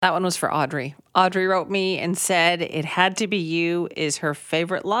That one was for Audrey. Audrey wrote me and said It Had to Be You is her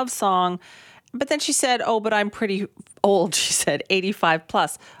favorite love song. But then she said, oh, but I'm pretty old. She said 85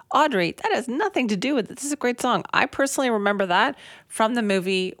 plus. Audrey, that has nothing to do with it. This is a great song. I personally remember that from the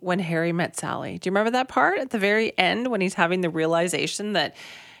movie When Harry Met Sally. Do you remember that part at the very end when he's having the realization that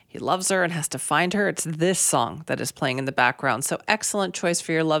he loves her and has to find her? It's this song that is playing in the background. So excellent choice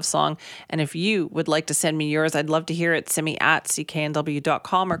for your love song. And if you would like to send me yours, I'd love to hear it. Send me at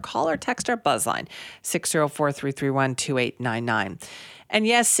cknw.com or call or text our buzzline 604-331-2899. And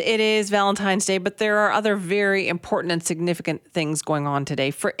yes, it is Valentine's Day, but there are other very important and significant things going on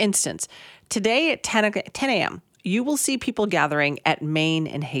today. For instance, today at 10 a.m., you will see people gathering at Main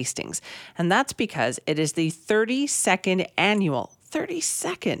and Hastings. And that's because it is the 32nd annual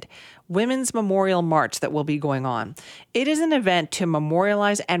 32nd Women's Memorial March that will be going on. It is an event to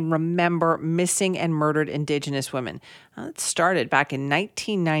memorialize and remember missing and murdered Indigenous women. It started back in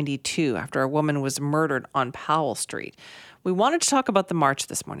 1992 after a woman was murdered on Powell Street. We wanted to talk about the march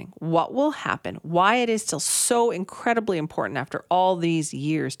this morning, what will happen, why it is still so incredibly important after all these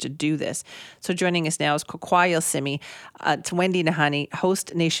years to do this. So joining us now is Kwakwaya Simi. It's Wendy Nahani,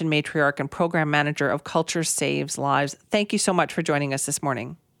 host, nation matriarch, and program manager of Culture Saves Lives. Thank you so much for joining us this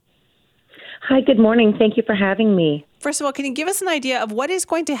morning. Hi, good morning. Thank you for having me. First of all, can you give us an idea of what is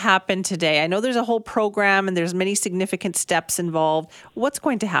going to happen today? I know there's a whole program and there's many significant steps involved. What's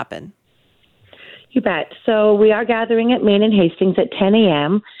going to happen? You bet. So we are gathering at Main and Hastings at 10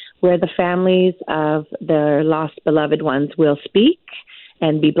 a.m., where the families of their lost beloved ones will speak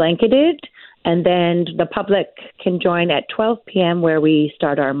and be blanketed. And then the public can join at 12 p.m., where we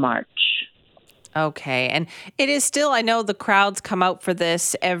start our march. Okay. And it is still, I know the crowds come out for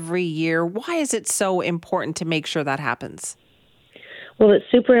this every year. Why is it so important to make sure that happens? Well, it's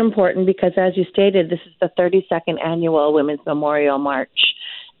super important because, as you stated, this is the 32nd annual Women's Memorial March.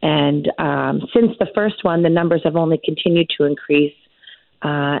 And since the first one, the numbers have only continued to increase,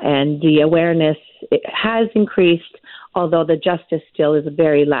 and the awareness has increased, although the justice still is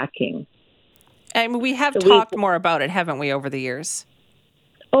very lacking. And we have talked more about it, haven't we, over the years?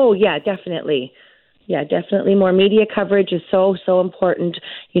 Oh, yeah, definitely. Yeah, definitely. More media coverage is so important.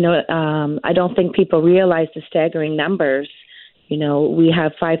 You know, I don't think people realize the staggering numbers. You know, we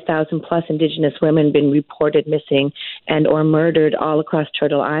have 5,000 plus Indigenous women been reported missing and or murdered all across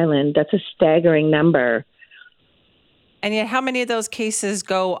Turtle Island. That's a staggering number. And yet, how many of those cases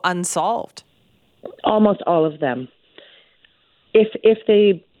go unsolved? Almost all of them, if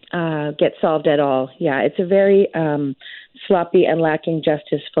they get solved at all. Yeah, it's a very sloppy and lacking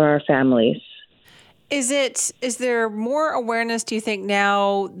justice for our families. Is there more awareness, do you think,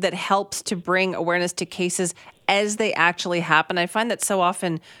 now that helps to bring awareness to cases as they actually happen? I find that so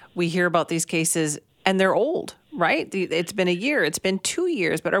often we hear about these cases and they're old, right? It's been a year, it's been 2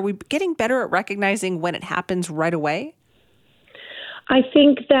 years, but are we getting better at recognizing when it happens right away? I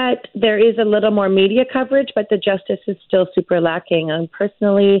think that there is a little more media coverage, but the justice is still super lacking. And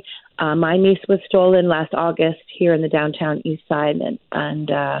personally, my niece was stolen last August here in the downtown east side,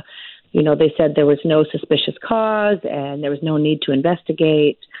 and you know, they said there was no suspicious cause and there was no need to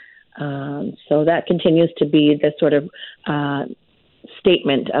investigate. So that continues to be the sort of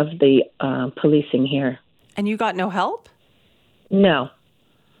statement of the policing here. And you got no help? No.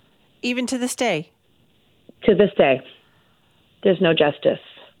 Even to this day? To this day. There's no justice.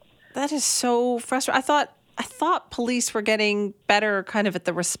 That is so frustrating. I thought police were getting better kind of at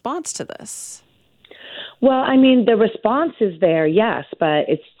the response to this. Well, I mean, the response is there, yes, but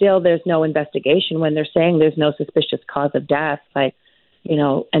it's still, there's no investigation when they're saying there's no suspicious cause of death, like, you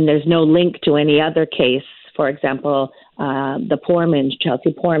know, and there's no link to any other case, for example, the Poormans,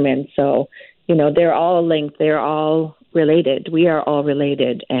 Chelsea Poorman. So, you know, they're all linked. They're all related. We are all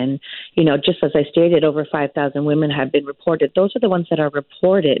related. And, you know, just as I stated, over 5,000 women have been reported. Those are the ones that are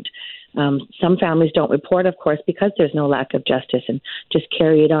reported. Some families don't report, of course, because there's no lack of justice and just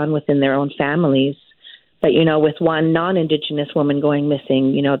carry it on within their own families. But, you know, with one non-Indigenous woman going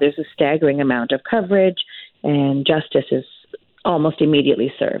missing, you know, there's a staggering amount of coverage and justice is almost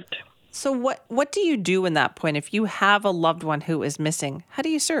immediately served. So what do you do in that point if you have a loved one who is missing? How do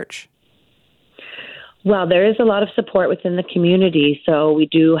you search? Well, there is a lot of support within the community. So we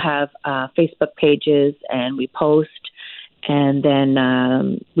do have Facebook pages and we post and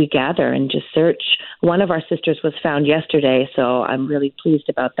then we gather and just search. One of our sisters was found yesterday, so I'm really pleased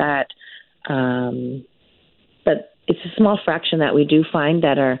about that. But it's a small fraction that we do find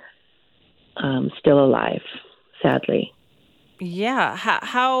that are still alive, sadly. Yeah.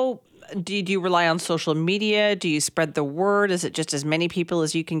 How do you rely on social media? Do you spread the word? Is it just as many people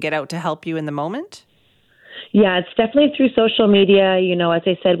as you can get out to help you in the moment? Yeah, it's definitely through social media. You know, as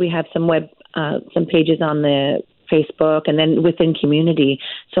I said, we have some pages on the Facebook and then within community.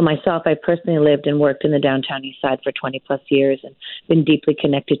 So myself, I personally lived and worked in the downtown east side for 20 plus years and been deeply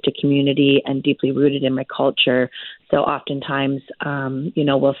connected to community and deeply rooted in my culture. So oftentimes,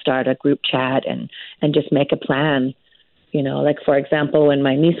 we'll start a group chat and just make a plan. You know, like for example, when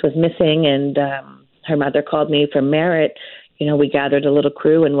my niece was missing and her mother called me from Merritt, we gathered a little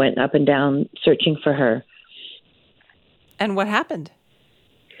crew and went up and down searching for her. And what happened?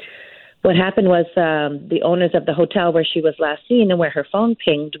 What happened was the owners of the hotel where she was last seen and where her phone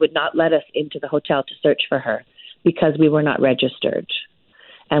pinged would not let us into the hotel to search for her because we were not registered.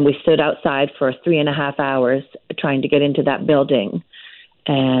 And we stood outside for 3.5 hours trying to get into that building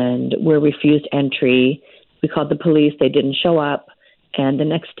and were refused entry. We called the police. They didn't show up. And the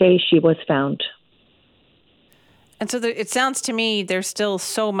next day she was found. And so it sounds to me there's still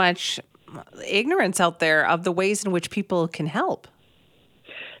so much ignorance out there of the ways in which people can help.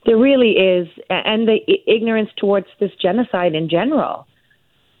 There really is, and the ignorance towards this genocide in general.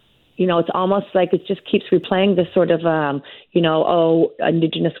 It's almost like it just keeps replaying this sort of,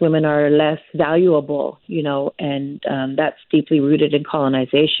 Indigenous women are less valuable, and that's deeply rooted in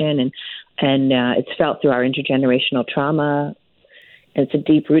colonization, and it's felt through our intergenerational trauma. And it's a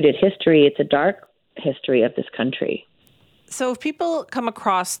deep-rooted history. It's a dark history of this country. So if people come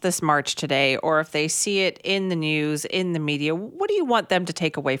across this march today, or if they see it in the news, in the media, what do you want them to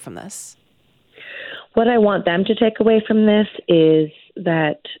take away from this? What I want them to take away from this is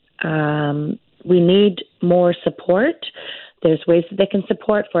that we need more support. There's ways that they can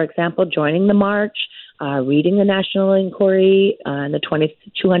support, for example, joining the march, reading the National Inquiry, and the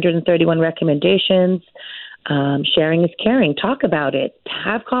 231 recommendations. Sharing is caring. Talk about it.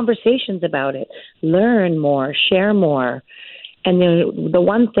 Have conversations about it. Learn more. Share more. And the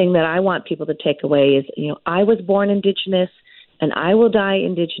one thing that I want people to take away is, I was born Indigenous and I will die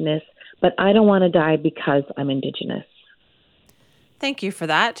Indigenous, but I don't want to die because I'm Indigenous. Thank you for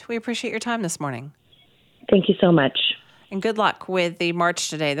that. We appreciate your time this morning. Thank you so much. And good luck with the march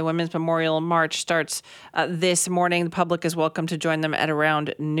today. The Women's Memorial March starts this morning. The public is welcome to join them at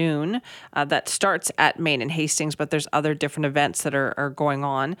around noon. That starts at Main and Hastings, but there's other different events that are going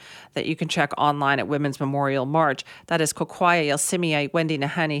on that you can check online at Women's Memorial March. That is Kokwaya Yelsimia Wendy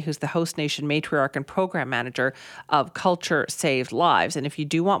Nahani, who's the host nation matriarch and program manager of Culture Saved Lives. And if you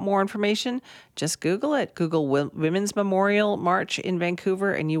do want more information, just Google it. Google Women's Memorial March in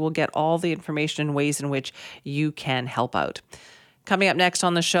Vancouver, and you will get all the information and ways in which you can help out. Coming up next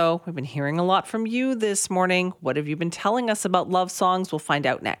on the show, we've been hearing a lot from you this morning. What have you been telling us about love songs? We'll find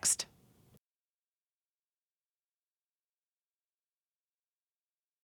out next.